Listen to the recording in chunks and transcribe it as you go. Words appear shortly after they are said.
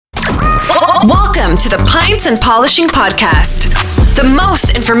Welcome to the Pints and Polishing Podcast, the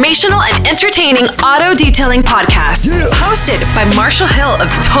most informational and entertaining auto detailing podcast, hosted by Marshall Hill of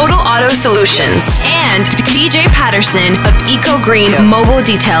Total Auto Solutions and DJ Patterson of Eco Green Mobile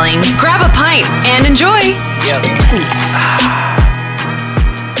Detailing. Grab a pint and enjoy.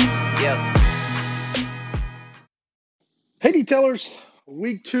 Hey detailers,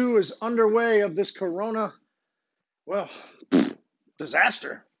 week 2 is underway of this corona,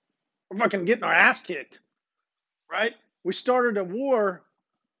 disaster. We're fucking getting our ass kicked, right? We started a war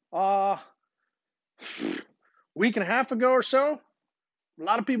week and a half ago or so. A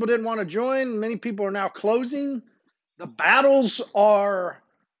lot of people didn't want to join. Many people are now closing. The battles are,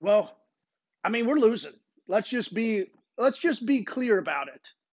 we're losing. Let's just be clear about it.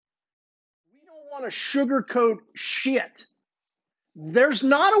 We don't want to sugarcoat shit. There's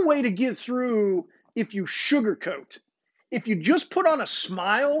not a way to get through if you sugarcoat. If you just put on a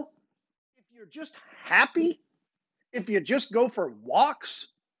smile, if you're just happy, if you just go for walks,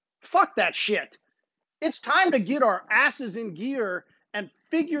 fuck that shit. It's time to get our asses in gear and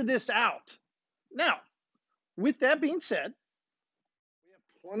figure this out. Now, with that being said, we have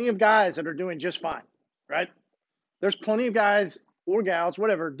plenty of guys that are doing just fine, right? There's plenty of guys or gals,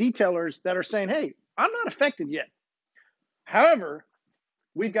 whatever, detailers that are saying, hey, I'm not affected yet. However,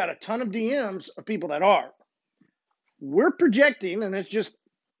 we've got a ton of DMs of people that are. We're projecting, and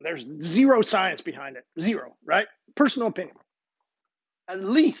there's zero science behind it. Zero, right? Personal opinion. At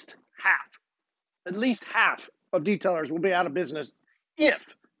least half of detailers will be out of business if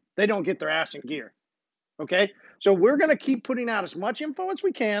they don't get their ass in gear. Okay? So we're going to keep putting out as much info as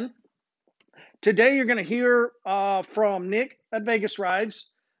we can. Today you're going to hear from Nick at Vegas Rides.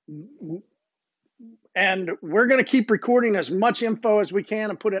 And we're going to keep recording as much info as we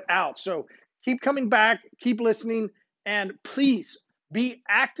can and put it out. So keep coming back, keep listening, and please be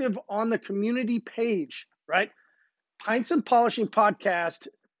active on the community page, right? Pints and Polishing Podcast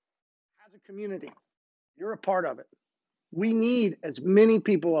has a community. You're a part of it. We need as many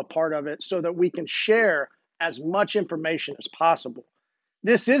people a part of it so that we can share as much information as possible.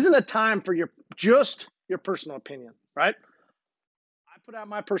 This isn't a time for just your personal opinion, right? I put out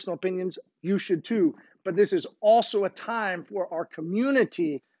my personal opinions. You should too. But this is also a time for our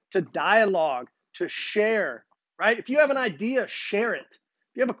community to dialogue, to share, right? If you have an idea, share it.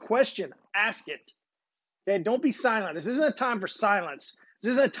 If you have a question, ask it. Okay, don't be silent. This isn't a time for silence.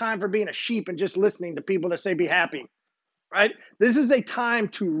 This isn't a time for being a sheep and just listening to people that say be happy, right? This is a time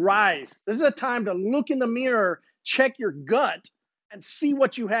to rise. This is a time to look in the mirror, check your gut, and see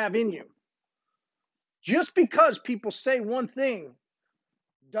what you have in you. Just because people say one thing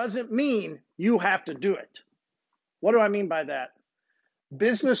doesn't mean you have to do it. What do I mean by that?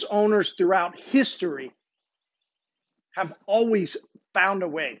 Business owners throughout history have always found a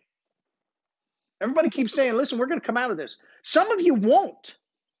way. Everybody keeps saying, listen, we're going to come out of this. Some of you won't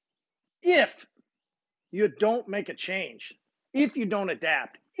if you don't make a change, if you don't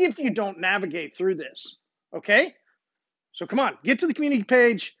adapt, if you don't navigate through this, okay? So come on, get to the community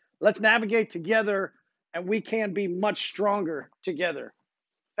page. Let's navigate together, and we can be much stronger together.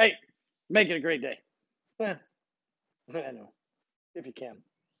 Hey, make it a great day. I know, if you can.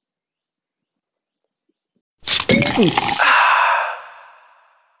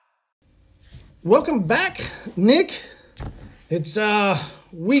 Welcome back, Nick. It's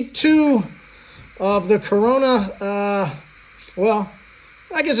week 2 of the corona.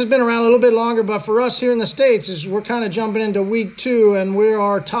 I guess it's been around a little bit longer, but for us here in the States, we're kind of jumping into week 2, and we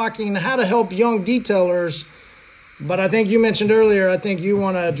are talking how to help young detailers. But I think you mentioned earlier, I think you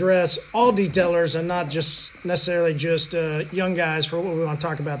want to address all detailers and not just necessarily just young guys for what we want to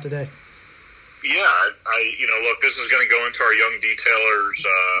talk about today. Yeah, look, this is going to go into our young detailers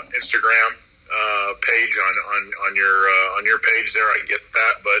Instagram page on your page there. I get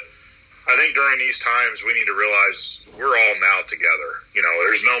that, but I think during these times we need to realize we're all now together.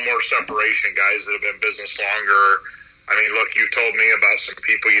 There's no more separation. Guys that have been in business longer. I mean, look, you've told me about some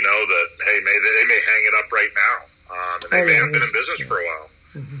people that they may hang it up right now. And they may have been in business for a while.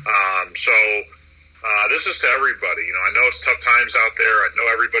 Mm-hmm. So this is to everybody. I know it's tough times out there. I know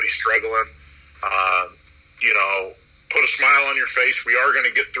everybody's struggling. Put a smile on your face. We are going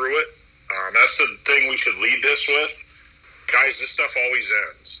to get through it. That's the thing we should lead this with. Guys, this stuff always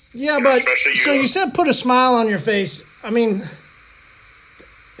ends. Yeah, but so you said put a smile on your face. I mean,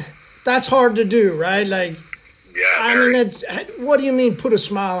 that's hard to do, right? Like, yeah, what do you mean put a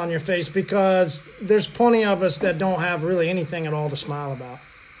smile on your face? Because there's plenty of us that don't have really anything at all to smile about.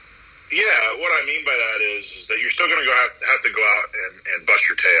 Yeah, what I mean by that is that you're still going to have to go out and bust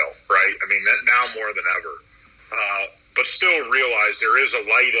your tail, right? I mean, now more than ever. but still realize there is a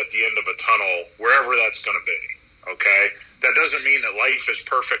light at the end of a tunnel, wherever that's going to be. Okay, that doesn't mean that life is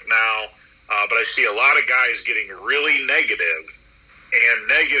perfect now, but I see a lot of guys getting really negative, and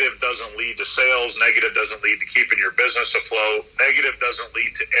negative doesn't lead to sales. Negative doesn't lead to keeping your business afloat. Negative doesn't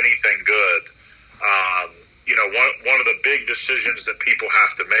lead to anything good. One of the big decisions that people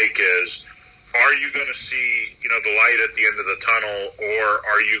have to make is, are you going to see, the light at the end of the tunnel, or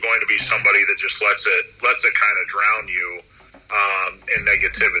are you going to be somebody that just lets it kind of drown you in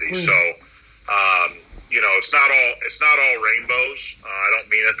negativity? So, it's not all rainbows. I don't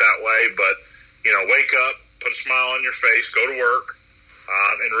mean it that way, but wake up, put a smile on your face, go to work,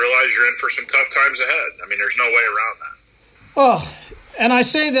 and realize you're in for some tough times ahead. I mean, there's no way around that. Well, and I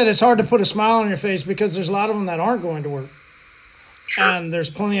say that it's hard to put a smile on your face because there's a lot of them that aren't going to work. Sure. And there's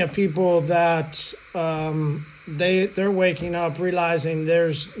plenty of people that they're waking up realizing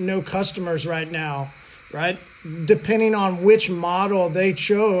there's no customers right now, right? Depending on which model they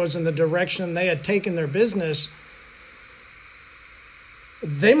chose and the direction they had taken their business,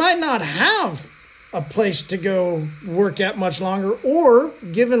 they might not have a place to go work at much longer, or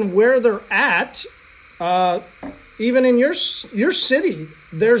given where they're at, even in your city,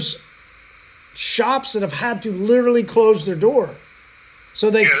 there's shops that have had to literally close their door. So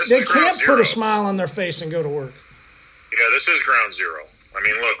they can't put a smile on their face and go to work. Yeah, this is ground zero. I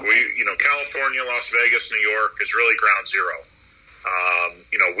mean, look, California, Las Vegas, New York is really ground zero.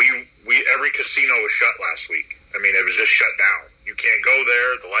 Every casino was shut last week. I mean, it was just shut down. You can't go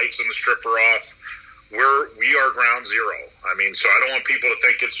there. The lights in the strip are off. We are ground zero. I mean, so I don't want people to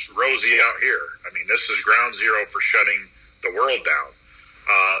think it's rosy out here. I mean, this is ground zero for shutting the world down.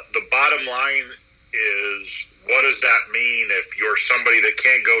 The bottom line is, what does that mean if you're somebody that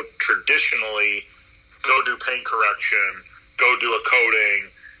can't go traditionally, go do paint correction, go do a coating?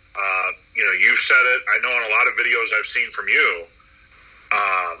 You said it. I know in a lot of videos I've seen from you,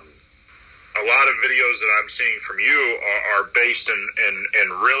 a lot of videos that I'm seeing from you are based in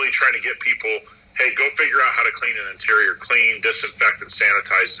really trying to get people, hey, go figure out how to clean an interior, clean, disinfect, and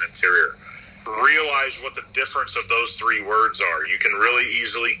sanitize an interior. Realize what the difference of those three words are. You can really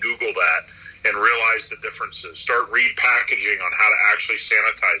easily Google that and realize the differences. Start repackaging on how to actually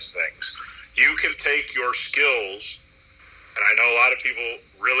sanitize things. You can take your skills, and I know a lot of people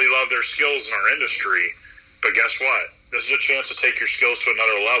really love their skills in our industry, but guess what? This is a chance to take your skills to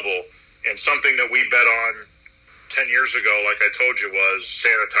another level, and something that we bet on 10 years ago, like I told you, was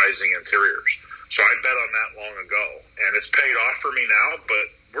sanitizing interiors. So I bet on that long ago, and it's paid off for me now, but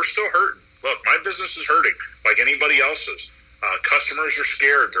we're still hurting. Look, my business is hurting like anybody else's. Customers are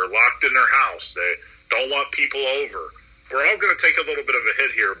scared. They're locked in their house. They don't want people over. We're all going to take a little bit of a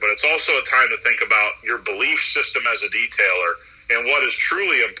hit here, but it's also a time to think about your belief system as a detailer and what is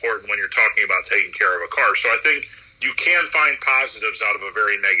truly important when you're talking about taking care of a car. So I think you can find positives out of a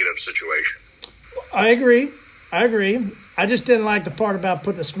very negative situation. I agree. I just didn't like the part about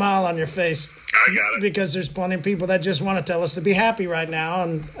putting a smile on your face. I got it. Because there's plenty of people that just want to tell us to be happy right now,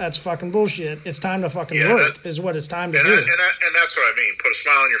 and that's fucking bullshit. It's time to fucking work is what it's time to do. And that's what I mean. Put a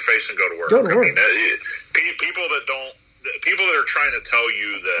smile on your face and go to work. Go to work. I mean, people that are trying to tell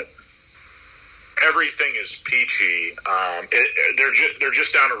you that everything is peachy, they're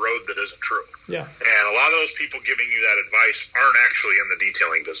just down a road that isn't true. Yeah. And a lot of those people giving you that advice aren't actually in the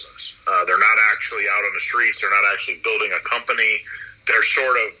detailing business. They're not actually out on the streets. They're not actually building a company. They're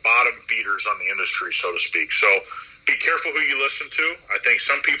sort of bottom feeders on the industry, so to speak. So be careful who you listen to. I think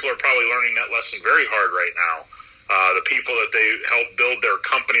some people are probably learning that lesson very hard right now. The people that they help build their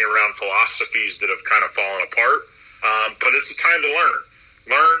company around philosophies that have kind of fallen apart. But it's a time to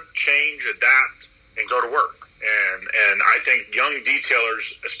learn, change, adapt, and go to work. And I think young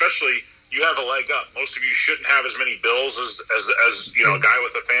detailers, especially, you have a leg up. Most of you shouldn't have as many bills as a guy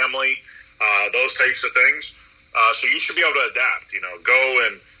with a family, those types of things. So you should be able to adapt. Go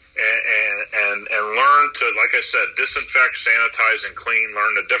and learn to, like I said, disinfect, sanitize, and clean.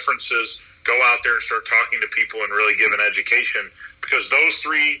 Learn the differences. Go out there and start talking to people and really give an education, because those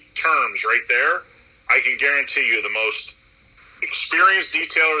three terms right there, I can guarantee you the most experienced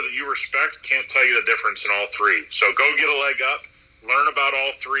detailer that you respect can't tell you the difference in all three. So go get a leg up, learn about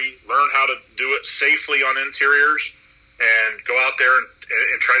all three, learn how to do it safely on interiors, and go out there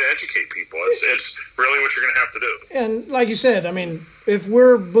and try to educate people. It's really what you're going to have to do. And like you said, I mean, if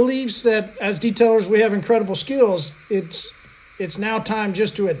we're believes that as detailers we have incredible skills, it's now time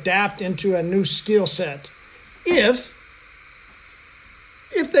just to adapt into a new skill set. If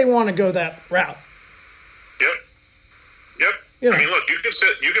they want to go that route. Yep. I mean, look, you can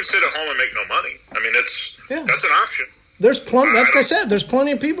sit at home and make no money. I mean, that's an option. There's plenty. That's like I said. There's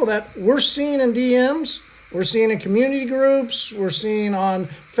plenty of people that we're seeing in DMs We're seeing in community groups. We're seeing on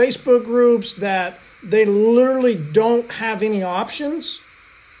Facebook groups that they literally don't have any options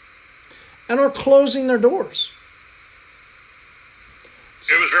and are closing their doors.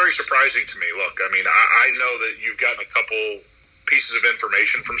 It was very surprising to me. Look, I mean, I know that you've gotten a couple pieces of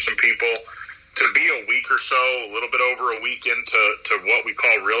information from some people. To be a week or so, a little bit over a week into what we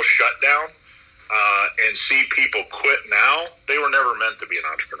call real shutdown, and see people quit now, they were never meant to be an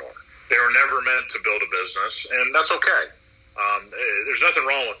entrepreneur. They were never meant to build a business, and that's okay. There's nothing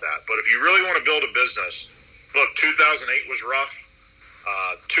wrong with that. But if you really want to build a business, look, 2008 was rough.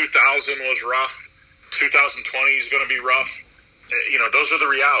 2000 was rough. 2020 is going to be rough. Those are the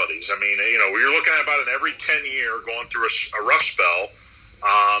realities. I mean, we're looking at about an every 10 year going through a rough spell,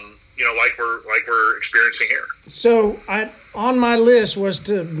 like we're experiencing here. So on my list was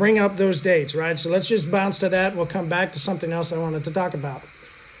to bring up those dates, right? So let's just bounce to that. We'll come back to something else I wanted to talk about.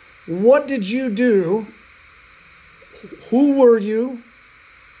 What did you do? Who were you?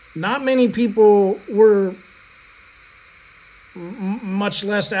 Not many people were, much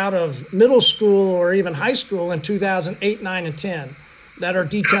less out of middle school or even high school in 2008, 9, and 10 that are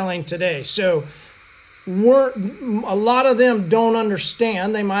detailing today. So a lot of them don't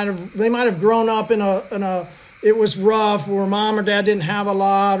understand. They might have grown up in a it was rough, or mom or dad didn't have a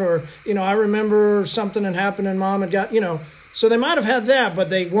lot, or I remember something had happened and mom had got so they might have had that, but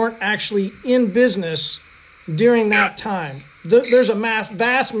they weren't actually in business during that time. There's a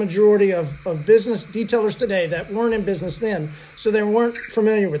vast majority of business detailers today that weren't in business then, so they weren't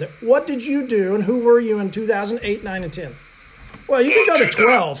familiar with it. What did you do, and who were you in 2008, 9, and 10? Well, you can go to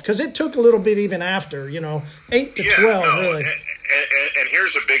 12, because it took a little bit even after, 8 to 12, really. And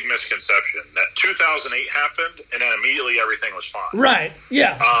here's a big misconception, that 2008 happened, and then immediately everything was fine. Right,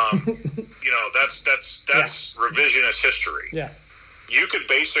 yeah. That's revisionist history. Yeah. You could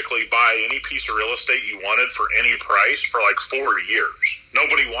basically buy any piece of real estate you wanted for any price for like 4 years.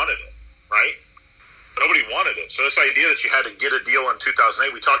 Nobody wanted it, right? Nobody wanted it. So this idea that you had to get a deal in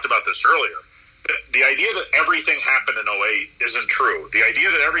 2008, we talked about this earlier. The idea that everything happened in 2008 isn't true. The idea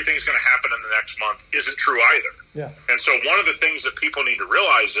that everything's going to happen in the next month isn't true either. Yeah. And so one of the things that people need to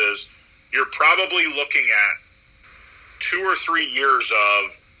realize is you're probably looking at 2 or 3 years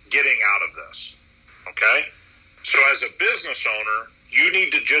of getting out of this, okay? So as a business owner, you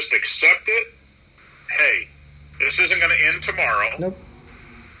need to just accept it. Hey, this isn't going to end tomorrow. Nope.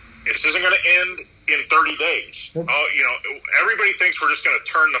 This isn't going to end in 30 days. Nope. Everybody thinks we're just going to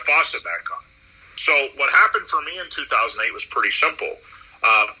turn the faucet back on. So what happened for me in 2008 was pretty simple.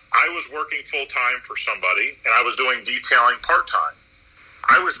 I was working full-time for somebody, and I was doing detailing part-time.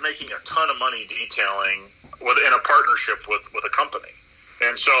 I was making a ton of money detailing in a partnership with a company.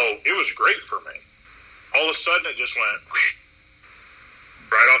 And so it was great for me. All of a sudden, it just went whoosh,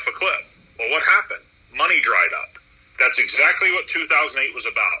 right off a cliff. Well, what happened? Money dried up. That's exactly what 2008 was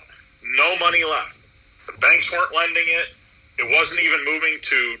about. No money left. The banks weren't lending it. It wasn't even moving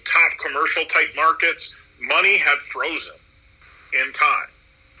to top commercial type markets. Money had frozen in time.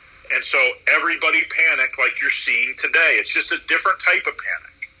 And so everybody panicked like you're seeing today. It's just a different type of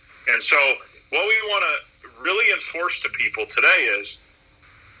panic. And so what we want to really enforce to people today is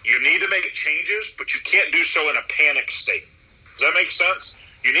you need to make changes, but you can't do so in a panic state. Does that make sense?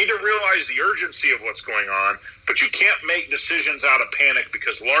 You need to realize the urgency of what's going on, but you can't make decisions out of panic,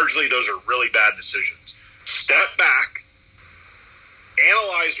 because largely those are really bad decisions. Step back,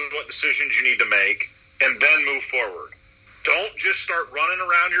 analyze what decisions you need to make, and then move forward. Don't just start running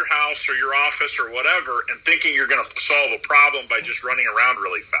around your house or your office or whatever and thinking you're going to solve a problem by just running around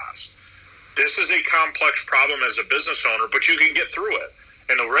really fast. This is a complex problem as a business owner, but you can get through it.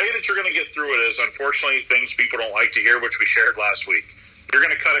 And the way that you're going to get through it is, unfortunately, things people don't like to hear, which we shared last week. You're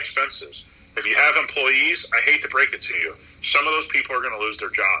going to cut expenses. If you have employees, I hate to break it to you, some of those people are going to lose their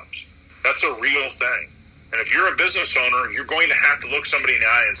jobs. That's a real thing. And if you're a business owner, you're going to have to look somebody in the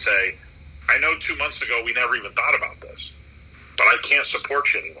eye and say, I know 2 months ago we never even thought about this, but I can't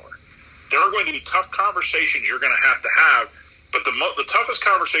support you anymore. There are going to be tough conversations you're going to have, but the toughest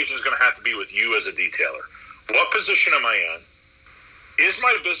conversation is going to have to be with you as a detailer. What position am I in? Is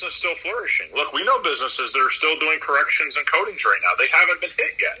my business still flourishing? Look, we know businesses that are still doing corrections and coatings right now. They haven't been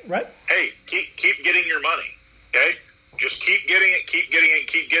hit yet. Right. Hey, keep getting your money, okay? Just keep getting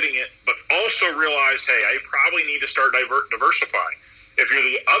it, but also realize, hey, I probably need to start diversifying. If you're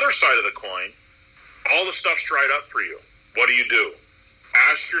the other side of the coin, all the stuff's dried up for you. What do?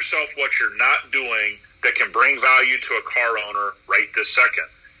 Ask yourself what you're not doing that can bring value to a car owner right this second.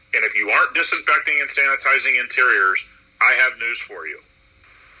 And if you aren't disinfecting and sanitizing interiors, I have news for you.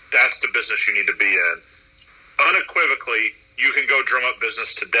 That's the business you need to be in. Unequivocally, you can go drum up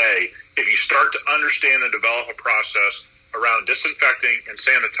business today if you start to understand and develop a process around disinfecting and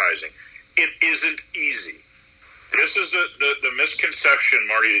sanitizing, it isn't easy. This is the misconception,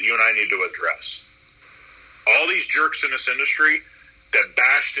 Marty, that you and I need to address. All these jerks in this industry that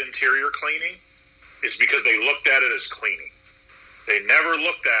bashed interior cleaning is because they looked at it as cleaning. They never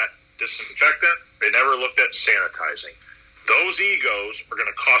looked at disinfectant. They never looked at sanitizing. Those egos are going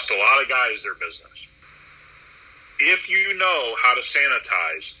to cost a lot of guys their business. If you know how to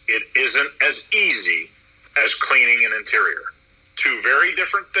sanitize, it isn't as easy as cleaning an interior. Two very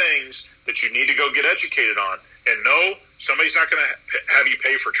different things that you need to go get educated on. And no, somebody's not going to have you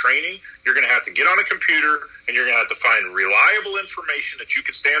pay for training. You're going to have to get on a computer, and you're going to have to find reliable information that you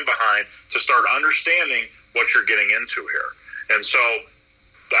can stand behind to start understanding what you're getting into here. And so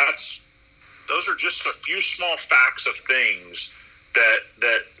those are just a few small facts of things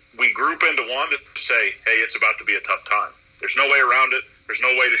that we group into one to say, hey, it's about to be a tough time. There's no way around it. There's no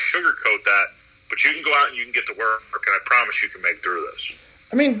way to sugarcoat that. But you can go out and you can get to work, and I promise you can make through this.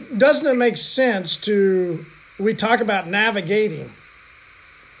 I mean, doesn't it make sense we talk about navigating.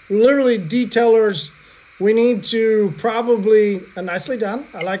 Literally, detailers, we need to probably, nicely done.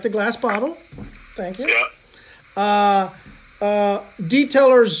 I like the glass bottle. Thank you. Yeah.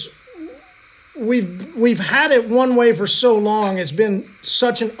 Detailers, we've had it one way for so long. It's been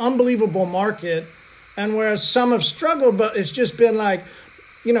such an unbelievable market. And whereas some have struggled, but it's just been like,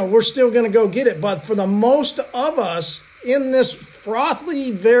 we're still going to go get it. But for the most of us in this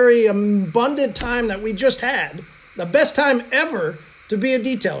frothy, very abundant time that we just had, the best time ever to be a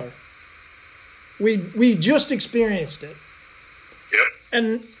detailer, we just experienced it. Yep.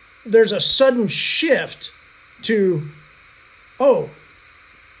 And there's a sudden shift to, oh,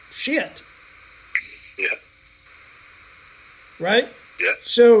 shit. Yeah. Right? Yeah.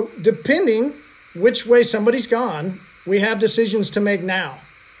 So depending which way somebody's gone, we have decisions to make now.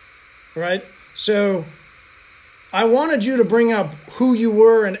 Right? So I wanted you to bring up who you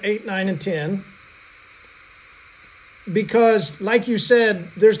were in 8, 9, and 10 because, like you said,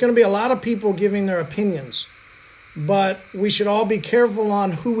 there's going to be a lot of people giving their opinions. But we should all be careful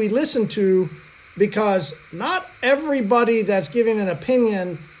on who we listen to because not everybody that's giving an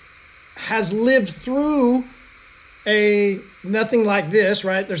opinion has lived through nothing like this,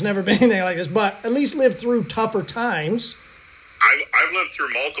 right? There's never been anything like this, but at least lived through tougher times. I've lived through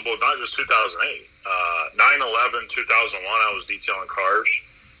multiple, not just 2008. 9/11, 2001, I was detailing cars.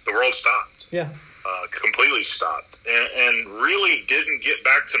 The world stopped. Yeah. Completely stopped. And really didn't get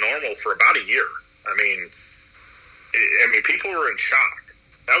back to normal for about a year. I mean, people were in shock.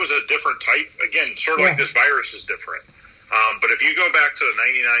 That was a different type. Again, sort of like this virus is different. But if you go back to the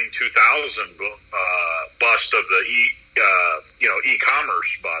 99-2000 bust of the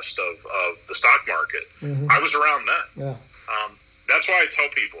e-commerce bust of the stock market, I was around then. Yeah. That's why I tell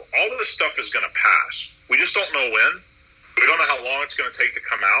people, all of this stuff is going to pass. We just don't know when. We don't know how long it's going to take to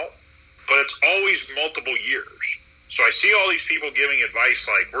come out. But it's always multiple years. So I see all these people giving advice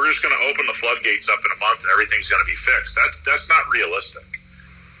like, we're just going to open the floodgates up in a month and everything's going to be fixed. That's not realistic.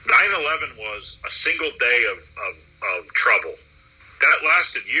 9/11 was a single day of trouble. That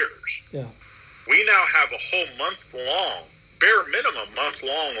lasted years. Yeah. We now have a whole month-long, bare minimum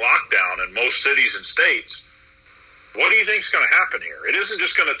month-long lockdown in most cities and states. What do you think is going to happen here? It isn't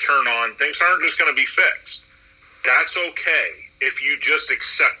just going to turn on. Things aren't just going to be fixed. That's okay if you just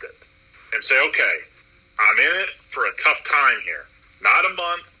accept it and say, okay, I'm in it for a tough time here. Not a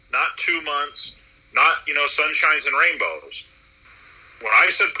month, not 2 months, not, sunshines and rainbows. When I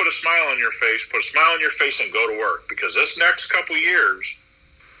said put a smile on your face, put a smile on your face and go to work, because this next couple years,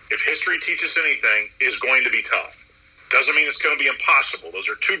 if history teaches anything, is going to be tough. Doesn't mean it's going to be impossible. Those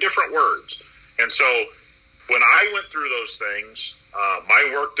are two different words. And so when I went through those things, my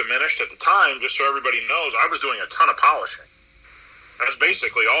work diminished at the time. Just so everybody knows, I was doing a ton of polishing. That's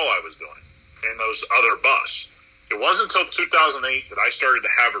basically all I was doing in those other busts. It wasn't until 2008 that I started to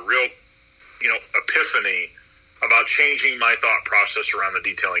have a real, epiphany about changing my thought process around the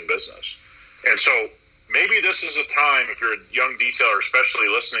detailing business. And so maybe this is a time, if you're a young detailer, especially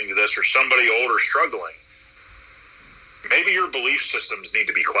listening to this, or somebody older struggling, maybe your belief systems need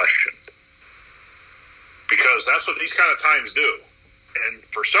to be questioned. Because that's what these kind of times do. And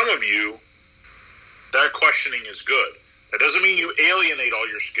for some of you, that questioning is good. That doesn't mean you alienate all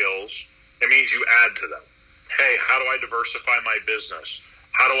your skills. It means you add to them. Hey, how do I diversify my business?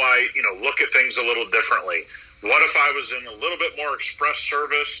 How do I, look at things a little differently? What if I was in a little bit more express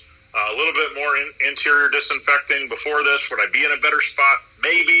service, a little bit more interior disinfecting before this? Would I be in a better spot?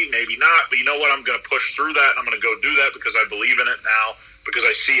 Maybe, maybe not. But you know what? I'm going to push through that. I'm going to go do that because I believe in it now, because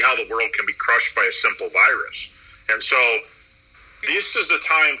I see how the world can be crushed by a simple virus. And so this is the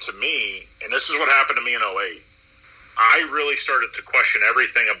time to me, and this is what happened to me in 08. I really started to question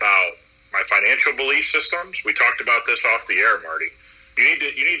everything about my financial belief systems. We talked about this off the air, Marty.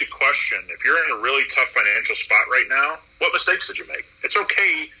 You need to question, if you're in a really tough financial spot right now, what mistakes did you make? It's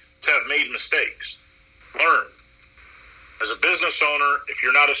okay to have made mistakes. Learn. As a business owner, if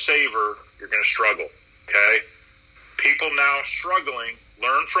you're not a saver, you're going to struggle, okay? People now struggling,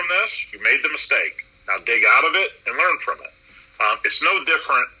 learn from this. You made the mistake. Now dig out of it and learn from it. It's no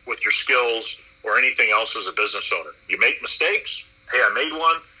different with your skills or anything else as a business owner. You make mistakes. Hey, I made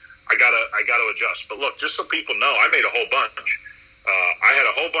one. I gotta adjust. But look, just so people know, I made a whole bunch. I had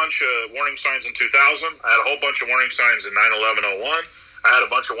a whole bunch of warning signs in 2000. I had a whole bunch of warning signs in 9/11/01. I had a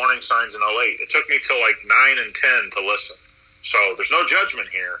bunch of warning signs in 08. It took me till like 9 and 10 to listen. So there's no judgment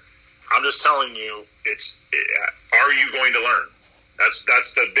here. I'm just telling you, are you going to learn?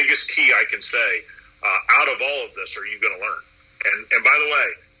 That's the biggest key I can say. Out of all of this, are you going to learn? And by the way,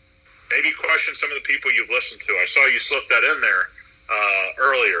 maybe question some of the people you've listened to. I saw you slip that in there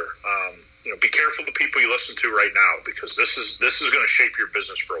earlier. Be careful the people you listen to right now, because this is going to shape your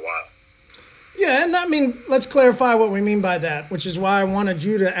business for a while. Yeah, and I mean, let's clarify what we mean by that, which is why I wanted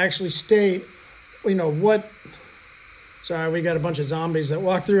you to actually state, what. Sorry, we got a bunch of zombies that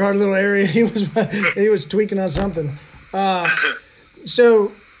walked through our little area. He was tweaking on something.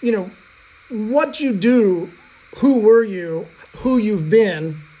 So, what you do, who were you, who you've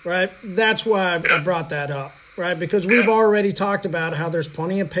been, right? That's why I brought that up, right? Because we've already talked about how there's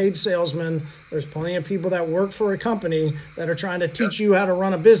plenty of paid salesmen. There's plenty of people that work for a company that are trying to teach you how to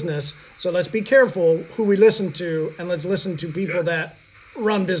run a business. So let's be careful who we listen to, and let's listen to people that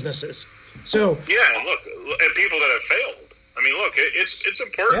run businesses. So and look, at people that have failed. I mean, look, it's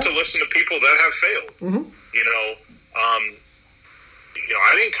important to listen to people that have failed. Mm-hmm.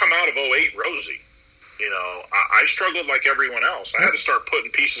 I didn't come out of 08 rosy. I struggled like everyone else. I had to start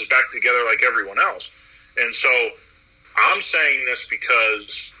putting pieces back together like everyone else. And so I'm saying this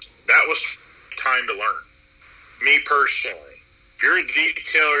because that was time to learn. Me personally, if you're a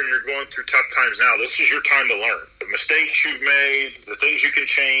detailer and you're going through tough times now, this is your time to learn. The mistakes you've made, the things you can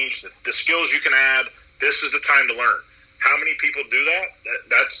change, the skills you can add, this is the time to learn. How many people do that?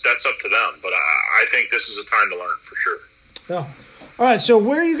 That's up to them. But I think this is a time to learn for sure. Yeah. All right, so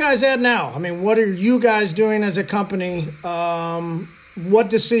where are you guys at now? I mean, what are you guys doing as a company? What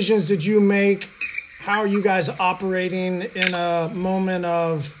decisions did you make? How are you guys operating in a moment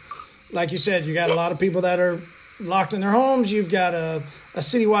of, like you said, you got a lot of people that are locked in their homes. You've got a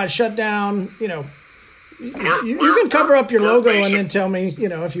citywide shutdown. You can cover up your logo and then tell me,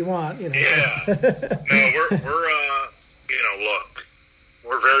 if you want. Yeah. No, look,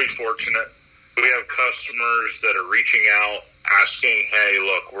 we're very fortunate. We have customers that are reaching out, asking, hey,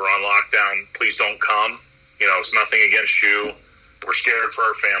 look, we're on lockdown. Please don't come. It's nothing against you. We're scared for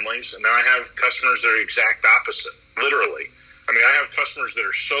our families. And then I have customers that are exact opposite, literally. I mean, I have customers that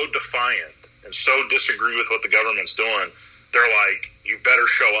are so defiant and so disagree with what the government's doing. They're like, you better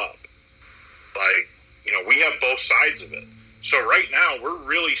show up. We have both sides of it. So right now, we're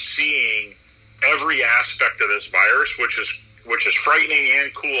really seeing every aspect of this virus, which is frightening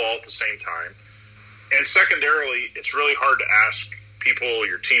and cool all at the same time. And secondarily, it's really hard to ask people,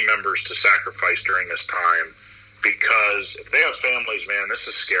 your team members, to sacrifice during this time, because if they have families, man, this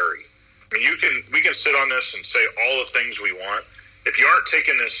is scary. I mean, we can sit on this and say all the things we want. If you aren't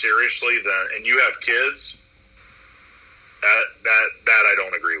taking this seriously, and you have kids, that I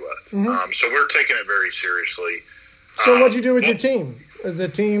don't agree with. Mm-hmm. So we're taking it very seriously. So what'd you do with your team? The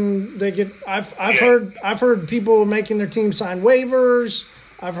team, they get. I've heard people making their team sign waivers.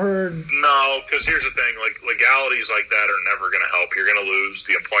 I've heard. No, because here's the thing: like legalities like that are never going to help. You're going to lose.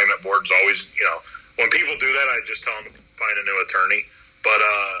 The employment board's always, when people do that, I just tell them to find a new attorney. But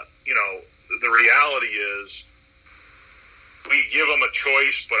the reality is, we give them a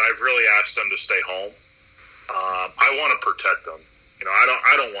choice, but I've really asked them to stay home. I want to protect them.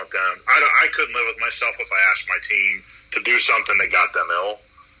 I don't want them. I couldn't live with myself if I asked my team to do something that got them ill.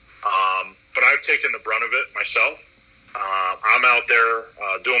 But I've taken the brunt of it myself. I'm out there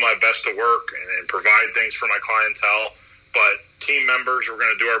doing my best to work and provide things for my clientele. But team members, we're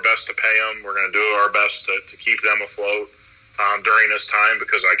going to do our best to pay them. We're going to do our best to keep them afloat during this time,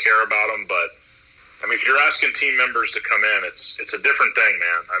 because I care about them. But I mean, if you're asking team members to come in, it's a different thing,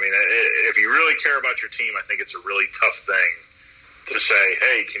 man. I mean, if you really care about your team, I think it's a really tough thing to say,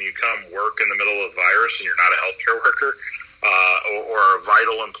 hey, can you come work in the middle of a virus and you're not a healthcare worker or a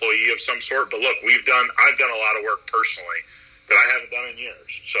vital employee of some sort? But look, I've done a lot of work personally that I haven't done in years.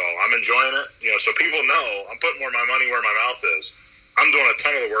 So I'm enjoying it. So people know I'm putting more of my money where my mouth is. I'm doing a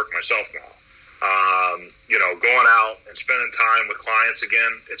ton of the work myself now. Going out and spending time with clients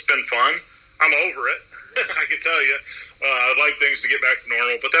again. It's been fun. I'm over it. I can tell you. I'd like things to get back to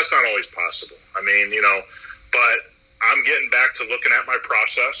normal, but that's not always possible. I mean, but I'm getting back to looking at my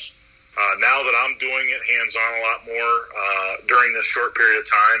process. Now that I'm doing it hands-on a lot more during this short period of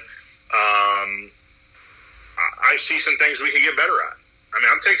time, I see some things we can get better at. I mean,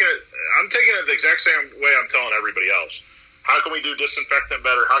 I'm taking it the exact same way I'm telling everybody else. How can we do disinfectant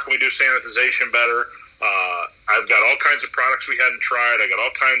better? How can we do sanitization better? I've got all kinds of products we hadn't tried. I got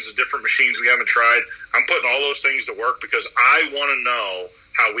all kinds of different machines we haven't tried. I'm putting all those things to work because I want to know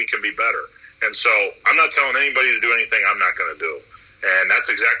how we can be better. And so I'm not telling anybody to do anything I'm not going to do. And that's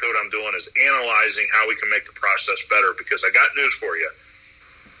exactly what I'm doing, is analyzing how we can make the process better, because I got news for you.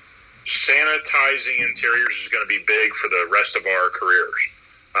 Sanitizing interiors is going to be big for the rest of our careers.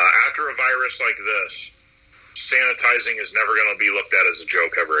 After a virus like this, sanitizing is never going to be looked at as a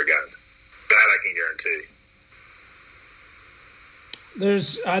joke ever again. That I can guarantee.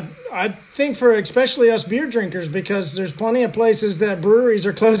 I think for especially us beer drinkers, because there's plenty of places that breweries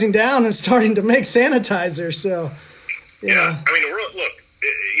are closing down and starting to make sanitizer. So, yeah. I mean, look,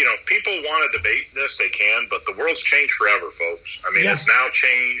 people want to debate this, they can, but the world's changed forever, folks. I mean, It's now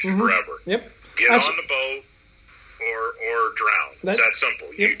changed forever. Yep. Get on the boat or drown. It's that simple.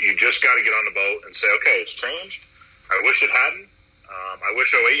 Yep. You just got to get on the boat and say, okay, it's changed. I wish it hadn't. I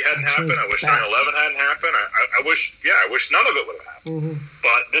wish 08 hadn't happened. I wish 9/11 hadn't happened. I wish none of it would have happened.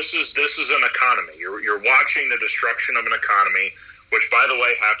 But this is an economy. You're watching the destruction of an economy, which, by the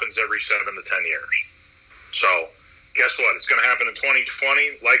way, happens every 7 to 10 years. So guess what? It's going to happen in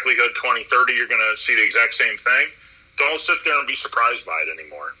 2020. Likelihood 2030, you're going to see the exact same thing. Don't sit there and be surprised by it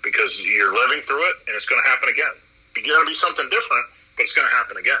anymore, because you're living through it, and it's going to happen again. It's going to be something different, but it's going to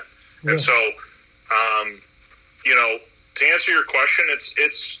happen again. Yeah. And so, to answer your question,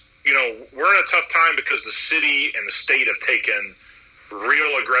 it's we're in a tough time because the city and the state have taken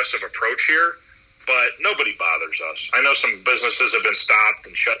real aggressive approach here, but nobody bothers us. I know some businesses have been stopped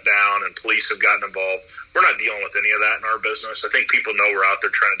and shut down, and police have gotten involved. We're not dealing with any of that in our business. I think people know we're out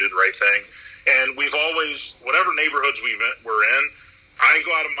there trying to do the right thing. And we've always, whatever neighborhoods we're in, I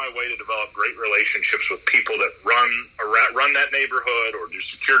go out of my way to develop great relationships with people that run that neighborhood, or do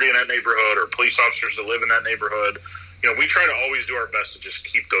security in that neighborhood, or police officers that live in that neighborhood. We try to always do our best to just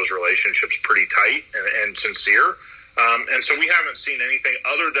keep those relationships pretty tight and sincere. And so we haven't seen anything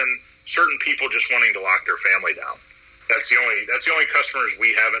other than certain people just wanting to lock their family down. That's the only customers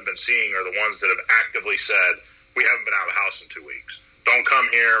we haven't been seeing, are the ones that have actively said, we haven't been out of the house in 2 weeks. Don't come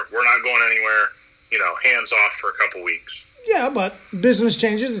here. We're not going anywhere. Hands off for a couple weeks. Yeah, but business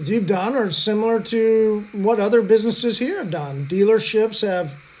changes that you've done are similar to what other businesses here have done. Dealerships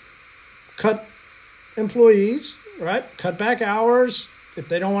have cut employees, right? Cut back hours. If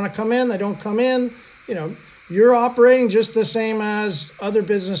they don't want to come in, they don't come in. You're operating just the same as other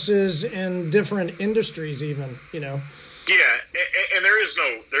businesses in different industries even, Yeah, and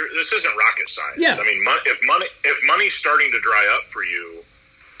this isn't rocket science. Yeah. I mean, if money's starting to dry up for you,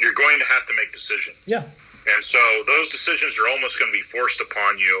 you're going to have to make decisions. Yeah. And so those decisions are almost going to be forced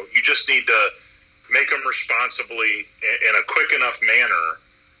upon you. You just need to make them responsibly in a quick enough manner,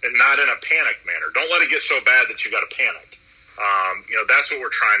 and not in a panic manner. Don't let it get so bad that you got to panic. That's what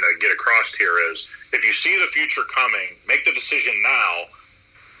we're trying to get across here is, if you see the future coming, make the decision now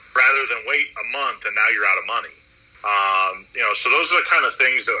rather than wait a month and now you're out of money. So those are the kind of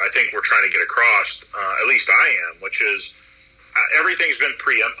things that I think we're trying to get across, at least I am, which is everything's been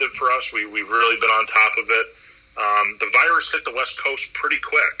preemptive for us. We've really been on top of it. The virus hit the West Coast pretty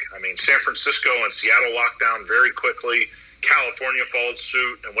quick. I mean, San Francisco and Seattle locked down very quickly. California followed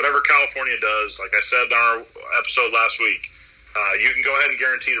suit, and whatever California does, like I said in our episode last week, you can go ahead and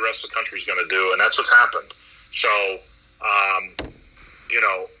guarantee the rest of the country is going to do, and that's what's happened. So,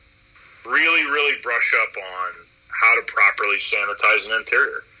 really, really brush up on how to properly sanitize an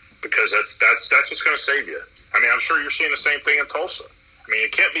interior, because that's what's going to save you. I mean, I'm sure you're seeing the same thing in Tulsa. I mean,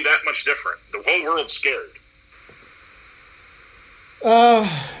 it can't be that much different. The whole world's scared.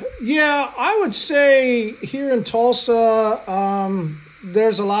 Yeah, I would say here in Tulsa,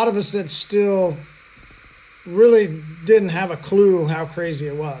 there's a lot of us that still really didn't have a clue how crazy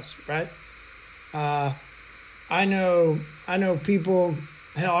it was, right? I know people,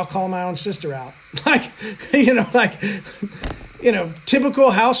 hell, I'll call my own sister out.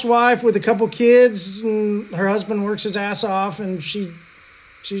 Typical housewife with a couple kids, and her husband works his ass off, and she's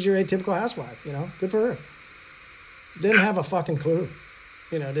your atypical housewife, good for her. Didn't have a fucking clue.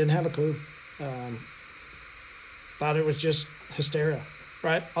 Didn't have a clue. Thought it was just hysteria.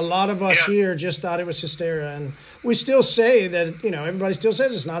 right? A lot of us here just thought it was hysteria, and we still say that, everybody still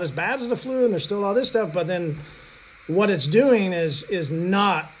says it's not as bad as the flu, and there's still all this stuff, but then what it's doing is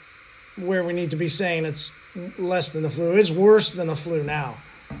not where we need to be saying it's less than the flu. It's worse than the flu now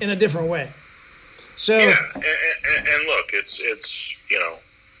in a different way. So and look, it's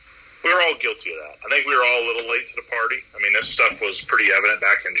we're all guilty of that. I think we were all a little late to the party. I mean, this stuff was pretty evident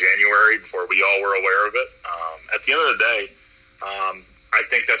back in January before we all were aware of it. At the end of the day, I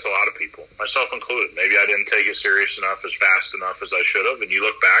think that's a lot of people, myself included. Maybe I didn't take it serious enough, as fast enough as I should have. And you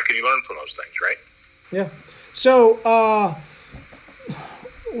look back and you learn from those things, right? Yeah. So,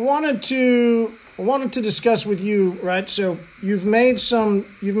 wanted to discuss with you, right? So you've made some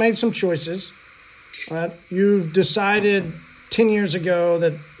choices, right? You've decided 10 years ago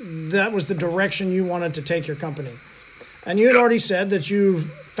that was the direction you wanted to take your company. And you had already said that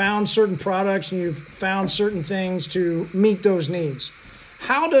you've found certain products and you've found certain things to meet those needs.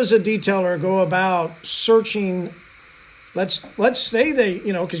 How does a detailer go about searching? Let's say they,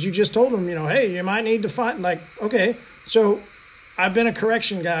 because you just told them, hey, you might need to find, okay, so I've been a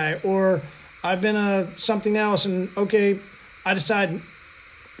correction guy, or I've been a something else, and okay, I decide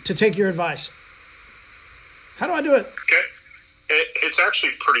to take your advice. How do I do it? Okay. It's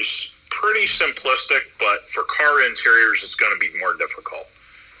actually pretty simplistic, but for car interiors, it's going to be more difficult.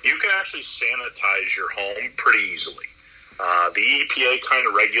 You can actually sanitize your home pretty easily. The EPA kind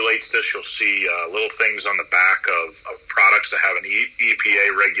of regulates this. You'll see little things on the back of products that have an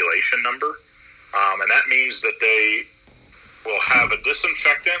EPA regulation number, and that means that they will have a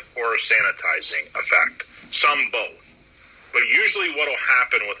disinfectant or a sanitizing effect, some both. But usually what will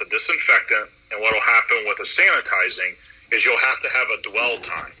happen with a disinfectant and what will happen with a sanitizing is you'll have to have a dwell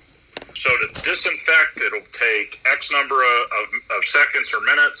time. So to disinfect, it'll take X number of seconds or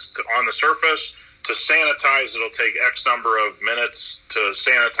minutes on the surface. To sanitize, it'll take X number of minutes to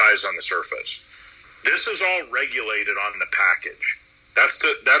sanitize on the surface. This is all regulated on the package.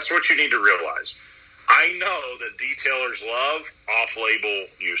 That's what you need to realize. I know that detailers love off-label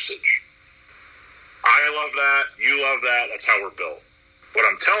usage. I love that. You love that. That's how we're built. What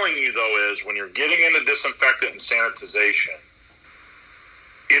I'm telling you, though, is when you're getting into disinfectant and sanitization,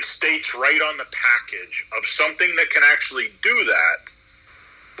 it states right on the package of something that can actually do that,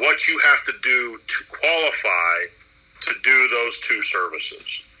 what you have to do to qualify to do those two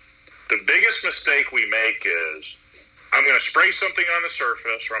services. The biggest mistake we make is, I'm going to spray something on the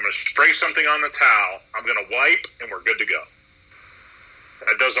surface, or I'm going to spray something on the towel, I'm going to wipe, and we're good to go.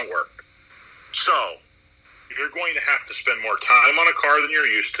 That doesn't work. So, you're going to have to spend more time on a car than you're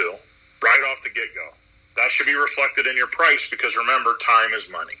used to, right off the get-go. That should be reflected in your price, because remember, time is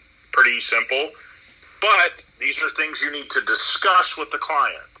money. Pretty simple. But these are things you need to discuss with the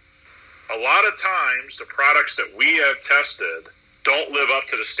client. A lot of times, the products that we have tested don't live up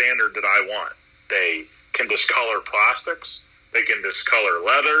to the standard that I want. They can discolor plastics. They can discolor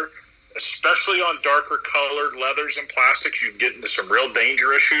leather. Especially on darker colored leathers and plastics, you get into some real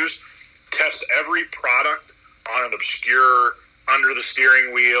danger issues. Test every product on an obscure under the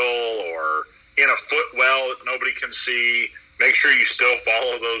steering wheel or in a footwell that nobody can see. Make sure you still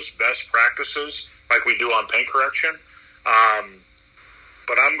follow those best practices like we do on paint correction.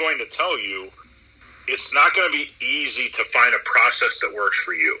 But I'm going to tell you, it's not going to be easy to find a process that works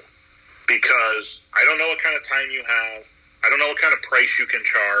for you, because I don't know what kind of time you have. I don't know what kind of price you can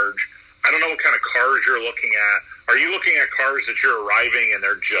charge. I don't know what kind of cars you're looking at. Are you looking at cars that you're arriving and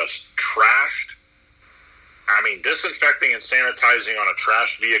they're just trashed? I mean, disinfecting and sanitizing on a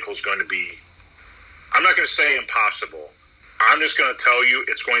trashed vehicle is going to be, I'm not going to say impossible. I'm just going to tell you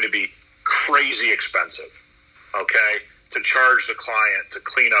it's going to be crazy expensive, okay, to charge the client to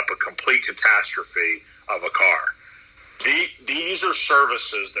clean up a complete catastrophe of a car. These are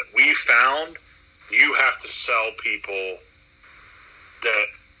services that we found you have to sell people that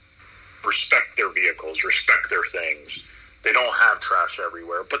respect their vehicles, respect their things. They don't have trash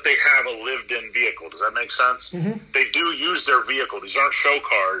everywhere, but they have a lived-in vehicle. Does that make sense? Mm-hmm. They do use their vehicle. These aren't show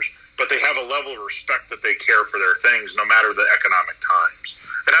cars, but they have a level of respect that they care for their things no matter the economic times.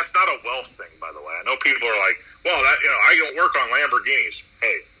 And that's not a wealth thing, by the way. I know people are like, well, I don't work on Lamborghinis.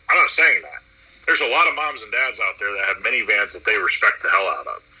 Hey, I'm not saying that. There's a lot of moms and dads out there that have minivans that they respect the hell out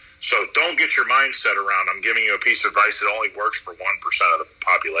of. So don't get your mindset around, I'm giving you a piece of advice that only works for 1% of the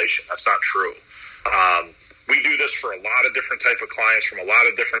population. That's not true. We do this for a lot of different type of clients from a lot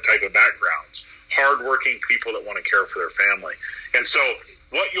of different type of backgrounds, hardworking people that want to care for their family. And so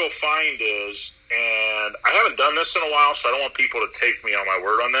what you'll find is, and I haven't done this in a while, so I don't want people to take me on my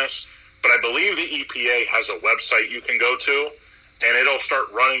word on this, but I believe the EPA has a website you can go to, and it'll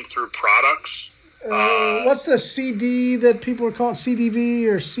start running through products What's the CD that people are calling CDV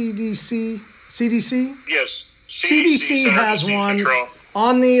or CDC? CDC? Yes. CDC has one Control.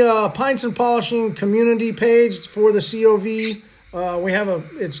 on the Pints and Polishing community page for the COV. We have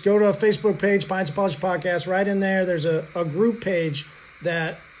go to a Facebook page, Pints and Polishing Podcast. Right in there, there's a group page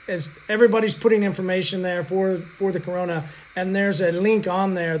that is everybody's putting information there for the Corona, and there's a link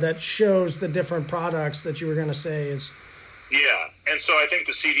on there that shows the different products that you were going to say is. Yeah, and so I think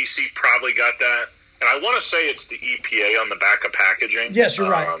the CDC probably got that, and I want to say it's the EPA on the back of packaging. Yes, you're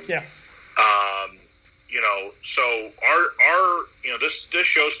right. Yeah. So our this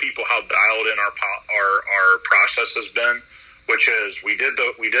shows people how dialed in our process has been, which is we did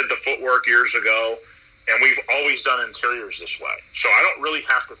the footwork years ago, and we've always done interiors this way. So I don't really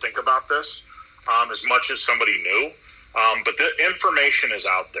have to think about this as much as somebody new, but the information is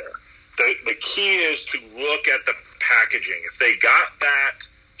out there. The key is to look at the packaging. If they got that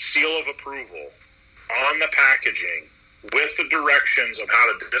seal of approval on the packaging with the directions of how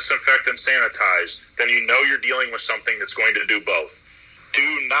to disinfect and sanitize, then you know you're dealing with something that's going to do both.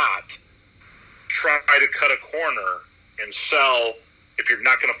 Do not try to cut a corner and sell if you're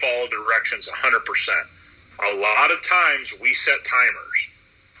not going to follow directions 100%. A lot of times we set timers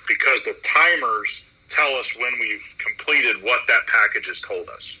because the timers tell us when we've completed what that package has told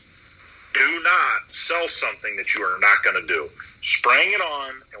us. Do not sell something that you are not going to do. Spraying it on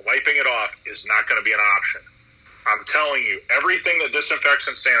and wiping it off is not going to be an option. I'm telling you, everything that disinfects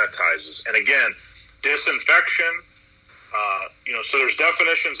and sanitizes, and again, disinfection, so there's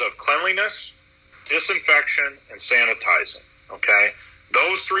definitions of cleanliness, disinfection, and sanitizing, okay?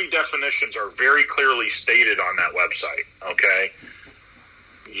 Those three definitions are very clearly stated on that website, okay?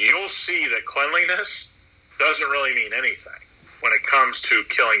 You'll see that cleanliness doesn't really mean anything when it comes to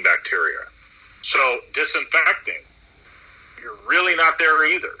killing bacteria. So disinfecting, you're really not there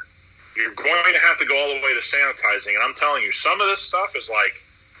either. You're going to have to go all the way to sanitizing, and I'm telling you, some of this stuff is like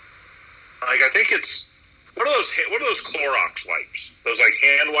I think it's what are those Clorox wipes? Those like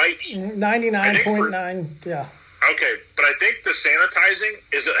hand wipes? 99.9, yeah. Okay, but I think the sanitizing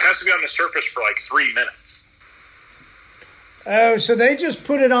it has to be on the surface for like 3 minutes. Oh, so they just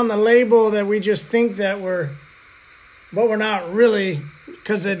put it on the label that we just think that but we're not really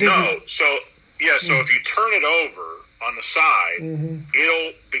because they didn't. No, so if you turn it over on the side,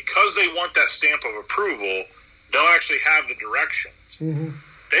 it'll because they want that stamp of approval, they'll actually have the directions.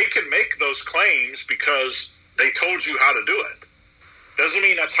 They can make those claims because they told you how to do it. Doesn't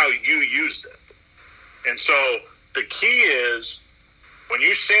mean that's how you used it. And so the key is when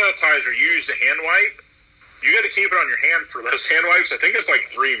you sanitize or use the hand wipe, you got to keep it on your hand for those hand wipes. I think it's like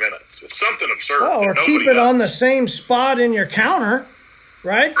 3 minutes. It's something absurd. Oh, or keep it on the same spot in your counter,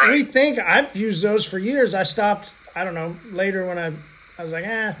 right? We think I've used those for years. I stopped, I don't know, later when I was like,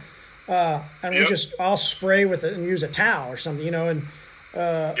 and I'll spray with it and use a towel or something, and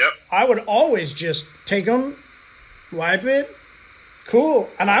I would always just take them, wipe it, cool.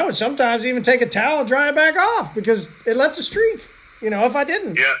 And I would sometimes even take a towel, dry it back off because it left a streak, if I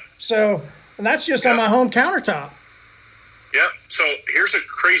didn't. Yeah. So, and that's just on my home countertop. Yep. So here's a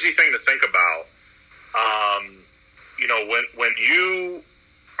crazy thing to think about. When you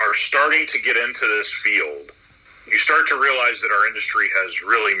are starting to get into this field, you start to realize that our industry has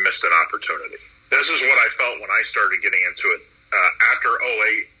really missed an opportunity. This is what I felt when I started getting into it. After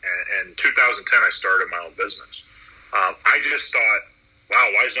 2008 and 2010, I started my own business. I just thought, wow,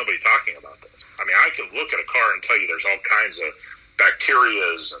 why is nobody talking about this? I mean, I can look at a car and tell you there's all kinds of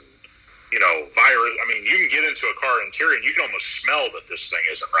bacterias and, virus. I mean, you can get into a car interior and you can almost smell that this thing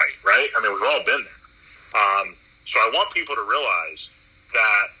isn't right? I mean, we've all been there. So I want people to realize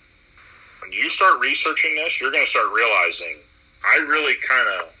that when you start researching this, you're going to start realizing I really kind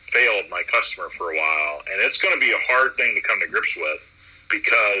of failed my customer for a while, and it's going to be a hard thing to come to grips with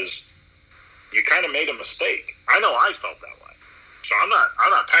because you kind of made a mistake. I know I felt that way. So I'm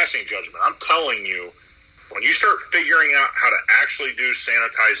not passing judgment. I'm telling you, when you start figuring out how to actually do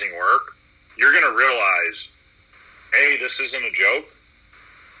sanitizing work, you're going to realize, A, this isn't a joke.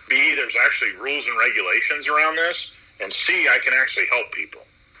 B, there's actually rules and regulations around this. And C, I can actually help people.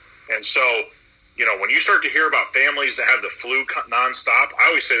 And so, when you start to hear about families that have the flu nonstop, I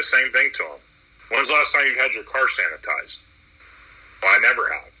always say the same thing to them. When's the last time you had your car sanitized? Well, I never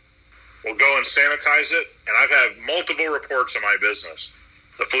have. We'll go and sanitize it, and I've had multiple reports in my business.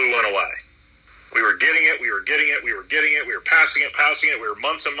 The flu went away. We were getting it, we were passing it, we were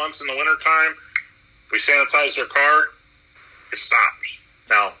months and months in the wintertime. We sanitized their car, it stops.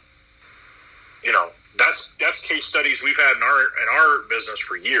 Now, that's case studies we've had in our business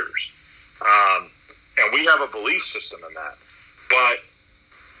for years. And we have a belief system in that. But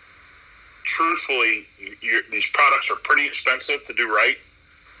truthfully, these products are pretty expensive to do right.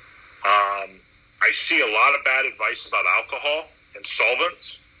 I see a lot of bad advice about alcohol and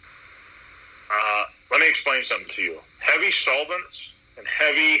solvents. Let me explain something to you. Heavy solvents and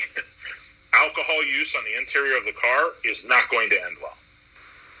heavy alcohol use on the interior of the car is not going to end well.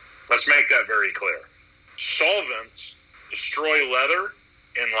 Let's make that very clear. Solvents destroy leather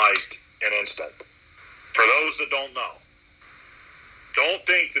in like an instant. For those that don't know, don't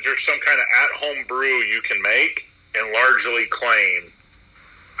think that there's some kind of at-home brew you can make and largely claim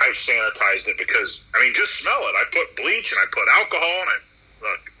I've sanitized it, because, I mean, just smell it. I put bleach and I put alcohol and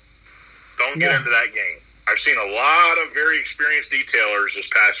look, don't get into that game. I've seen a lot of very experienced detailers this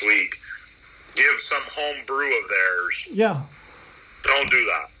past week give some home brew of theirs. Yeah. Don't do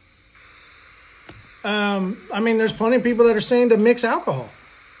that. I mean, there's plenty of people that are saying to mix alcohol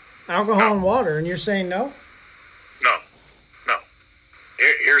and water, and you're saying no? No.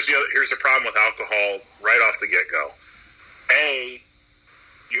 Here's the problem with alcohol right off the get-go. A,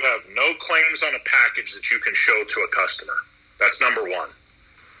 you have no claims on a package that you can show to a customer. That's number one.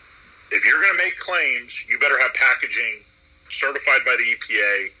 If you're going to make claims, you better have packaging certified by the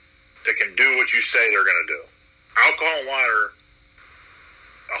EPA that can do what you say they're going to do. Alcohol and water,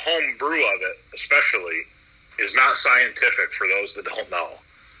 a home brew of it especially, is not scientific for those that don't know.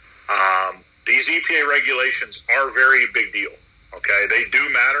 These EPA regulations are very big deal. Okay, they do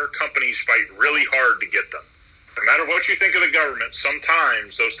matter. Companies fight really hard to get them. No matter what you think of the government,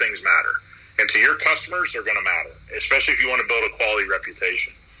 sometimes those things matter. And to your customers, they're going to matter, especially if you want to build a quality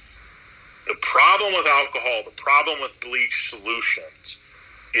reputation. The problem with alcohol, the problem with bleach solutions,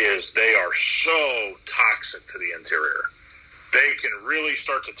 is they are so toxic to the interior. They can really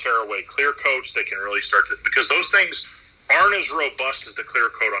start to tear away clear coats. They can really start to, because those things aren't as robust as the clear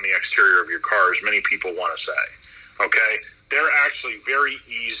coat on the exterior of your car, as many people want to say. Okay? They're actually very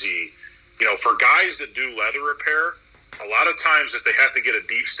easy. You know, for guys that do leather repair, a lot of times if they have to get a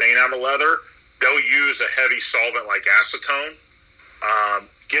deep stain out of leather, they'll use a heavy solvent like acetone,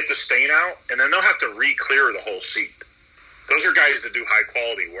 get the stain out, and then they'll have to re-clear the whole seat. Those are guys that do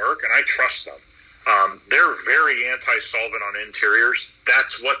high-quality work, and I trust them. They're very anti-solvent on interiors.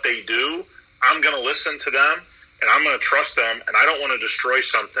 That's what they do. I'm going to listen to them, and I'm going to trust them, and I don't want to destroy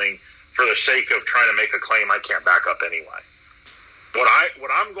something for the sake of trying to make a claim I can't back up anyway. What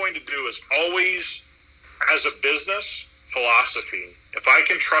I'm going to do is always, as a business philosophy, if I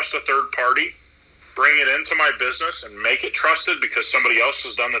can trust a third party, bring it into my business and make it trusted because somebody else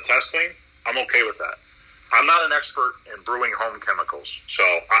has done the testing, I'm okay with that. I'm not an expert in brewing home chemicals, so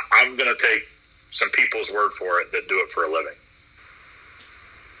I'm going to take some people's word for it that do it for a living.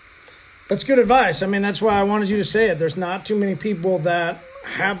 That's good advice. I mean, that's why I wanted you to say it. There's not too many people that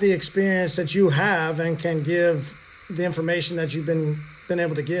have the experience that you have and can give the information that you've been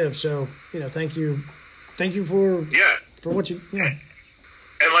able to give. So, you know, thank you for what you. Yeah.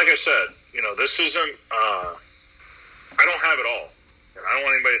 And like I said, you know, this isn't. I don't have it all, and I don't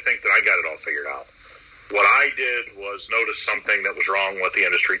want anybody to think that I got it all figured out. What I did was notice something that was wrong with the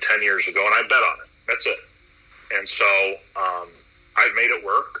industry 10 years ago, and I bet on it. That's it. And so I've made it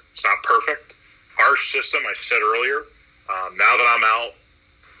work. It's not perfect. Our system, I said earlier, now that I'm out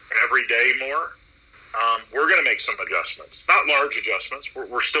every day more, we're going to make some adjustments. Not large adjustments.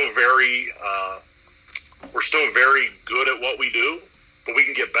 We're still very good at what we do, but we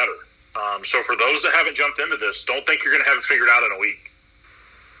can get better. So for those that haven't jumped into this, don't think you're going to have it figured out in a week.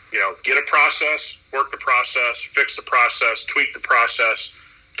 You know, get a process, work the process, fix the process, tweak the process,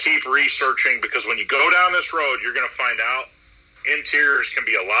 keep researching, because when you go down this road, you're going to find out interiors can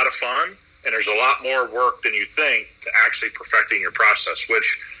be a lot of fun, and there's a lot more work than you think to actually perfecting your process,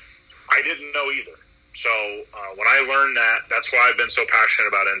 which I didn't know either. So when I learned that, that's why I've been so passionate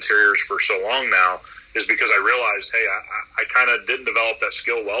about interiors for so long now, is because I realized, hey, I kind of didn't develop that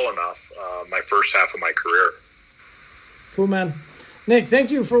skill well enough my first half of my career. Cool, man. Nick, thank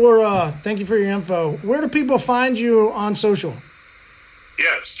you for your info. Where do people find you on social?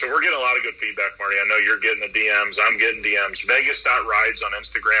 Yeah, so we're getting a lot of good feedback, Marty. I know you're getting the DMs. I'm getting DMs. Vegas.rides on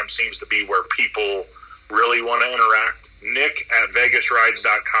Instagram seems to be where people really want to interact. Nick at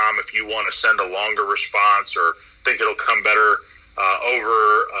vegasrides.com if you want to send a longer response or think it'll come better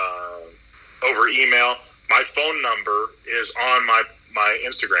over email. My phone number is on my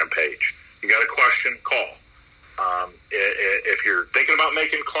Instagram page. You got a question, call. If you're thinking about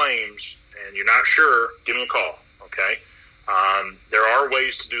making claims and you're not sure, give me a call, okay? There are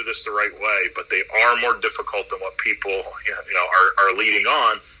ways to do this the right way, but they are more difficult than what people are leading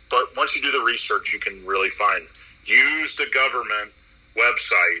on. But once you do the research, you can really find. Use the government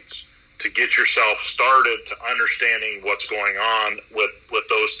websites to get yourself started to understanding what's going on with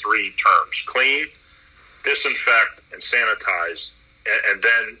those three terms: clean, disinfect, and sanitize, and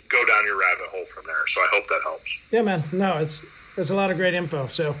then go down your rabbit hole from there. So I hope that helps. Yeah, man. No, it's a lot of great info.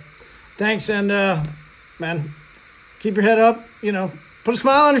 So thanks, and man, keep your head up. Put a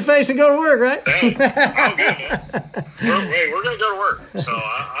smile on your face and go to work, right? Hey, I'm good, man. We're going to go to work. So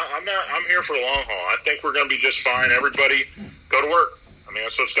I'm here for the long haul. I think we're going to be just fine. Everybody go to work. I mean,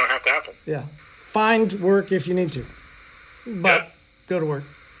 that's what's going to have to happen. Yeah. Find work if you need to. But go to work.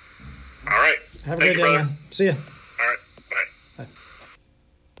 All right. Have a great day, man. See ya. All right.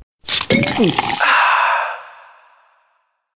 Bye.